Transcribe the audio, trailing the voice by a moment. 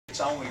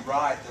only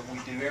right that we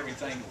do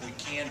everything that we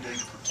can do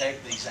to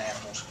protect these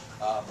animals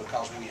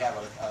because we have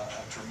a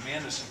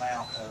tremendous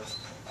amount of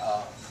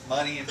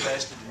money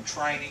invested in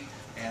training,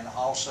 and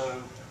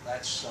also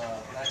that's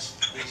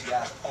these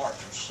guys'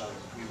 partners, so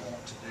we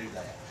want to do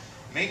that.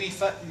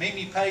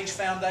 Mimi Paige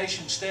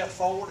Foundation Step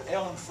Forward.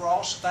 Ellen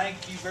Frost,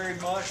 thank you very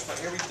much for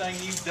everything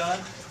you've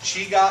done.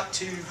 She got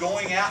to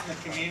going out in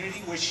the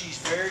community, which she's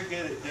very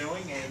good at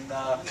doing, and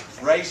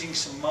raising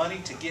some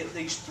money to get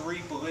these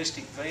 3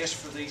 ballistic vests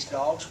for these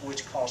dogs,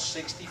 which cost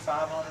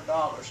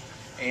 $6,500.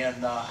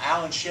 And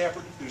Alan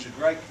Shepard, who's a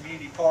great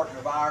community partner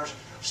of ours,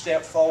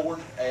 stepped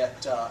forward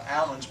at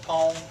Alan's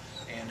Pond,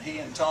 and he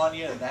and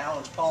Tanya and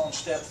Alan's Pond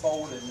stepped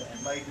forward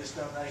and made this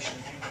donation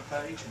to Mimi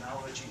Paige, and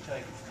I'll let you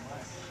take it from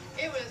there.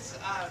 It was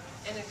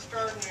an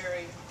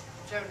extraordinary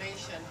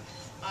donation.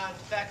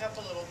 To back up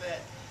a little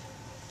bit,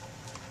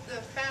 the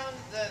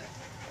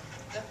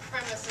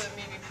premise of the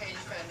Mimi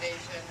Paige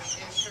Foundation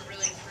is to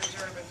really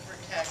preserve and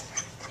protect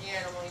the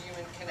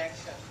animal-human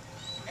connection.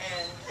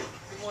 And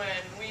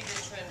when we did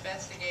some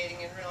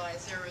investigating and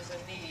realized there was a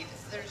need,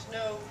 there's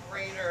no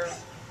greater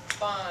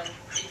bond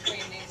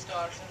between these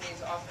dogs and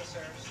these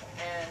officers.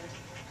 And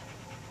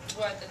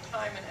what the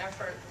time and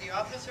effort the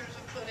officers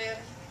have put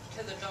in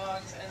to the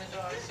dogs, and the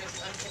dogs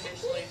just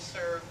unconditionally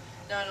serve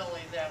not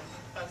only them,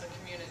 but the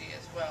community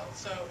as well.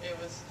 So it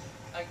was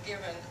a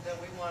given that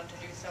we wanted to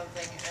do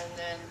something, and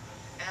then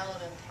Alan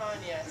and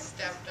Tanya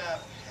stepped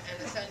up and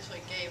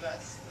essentially gave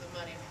us the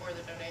money for the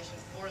donation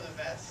for the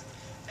vest.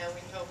 And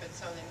we hope it's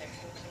something that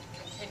can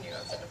continue.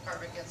 If the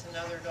department gets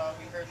another dog,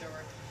 we heard there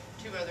were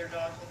 2 other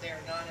dogs, but they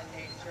are not in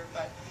danger,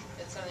 but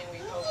it's something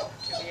we hope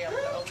to be able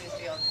to always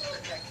be able to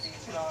protect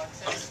these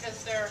dogs. And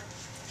because they're,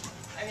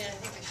 I mean, I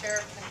think the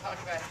sheriff can talk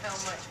about how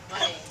much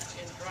money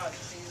in drugs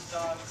these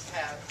dogs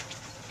have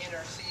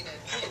interceded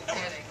in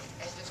getting,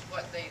 and just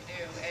what they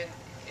do. And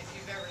if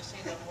you've ever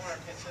seen them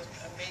work, it's just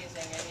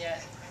amazing. And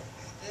yet,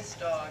 this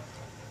dog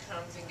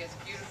comes and gets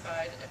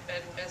beautified at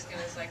bed and biscuit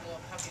is like a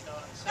little puppy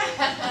dog. So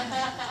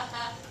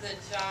the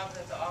job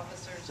that the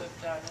officers have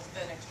done has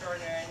been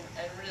extraordinary,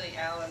 and really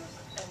Alan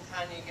and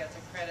Tanya get the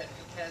credit,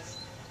 because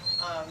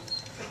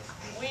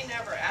we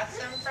never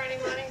asked them for any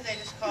money. They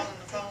just called on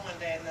the phone one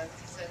day and then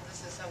said,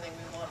 this is something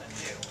we want to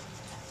do.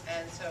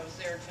 And so it was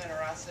their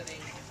generosity,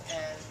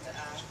 and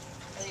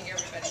I think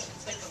everybody should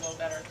sleep a little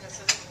better,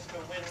 because this is just a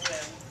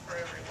win-win for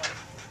everyone.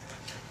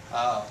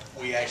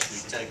 We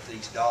actually take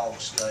these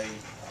dogs,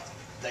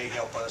 they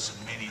help us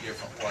in many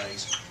different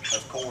ways.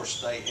 Of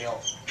course, they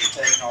help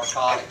detect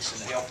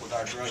narcotics and help with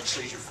our drug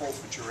seizure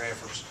forfeiture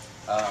efforts.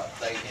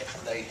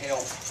 They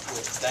help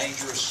with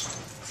dangerous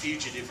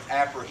fugitive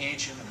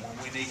apprehension, and when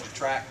we need to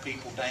track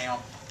people down.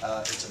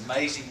 It's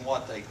amazing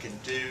what they can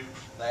do.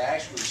 They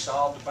actually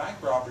solved a bank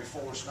robbery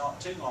for us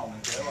not too long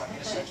ago. I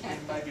guess it's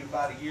been maybe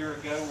about a year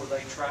ago, where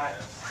they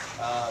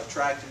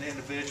tracked an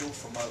individual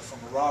from a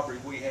robbery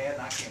we had,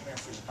 and I can't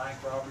remember if it was a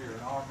bank robbery or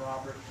an armed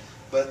robbery.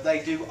 But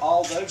they do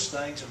all those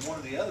things, and one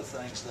of the other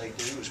things they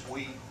do is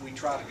we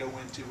try to go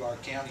into our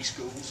county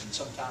schools and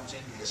sometimes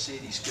into the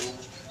city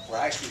schools. We're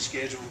actually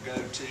scheduled to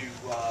go to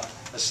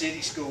a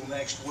city school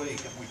next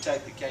week, and we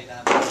take the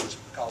K-9 boys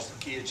because the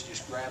kids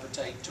just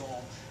gravitate to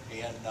them,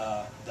 and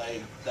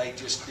they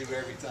just do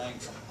everything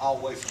from all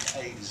the way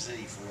from A to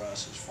Z for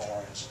us, as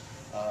far as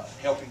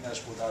helping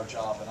us with our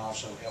job, and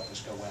also help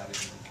us go out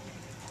into the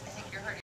community. I think you're hurting.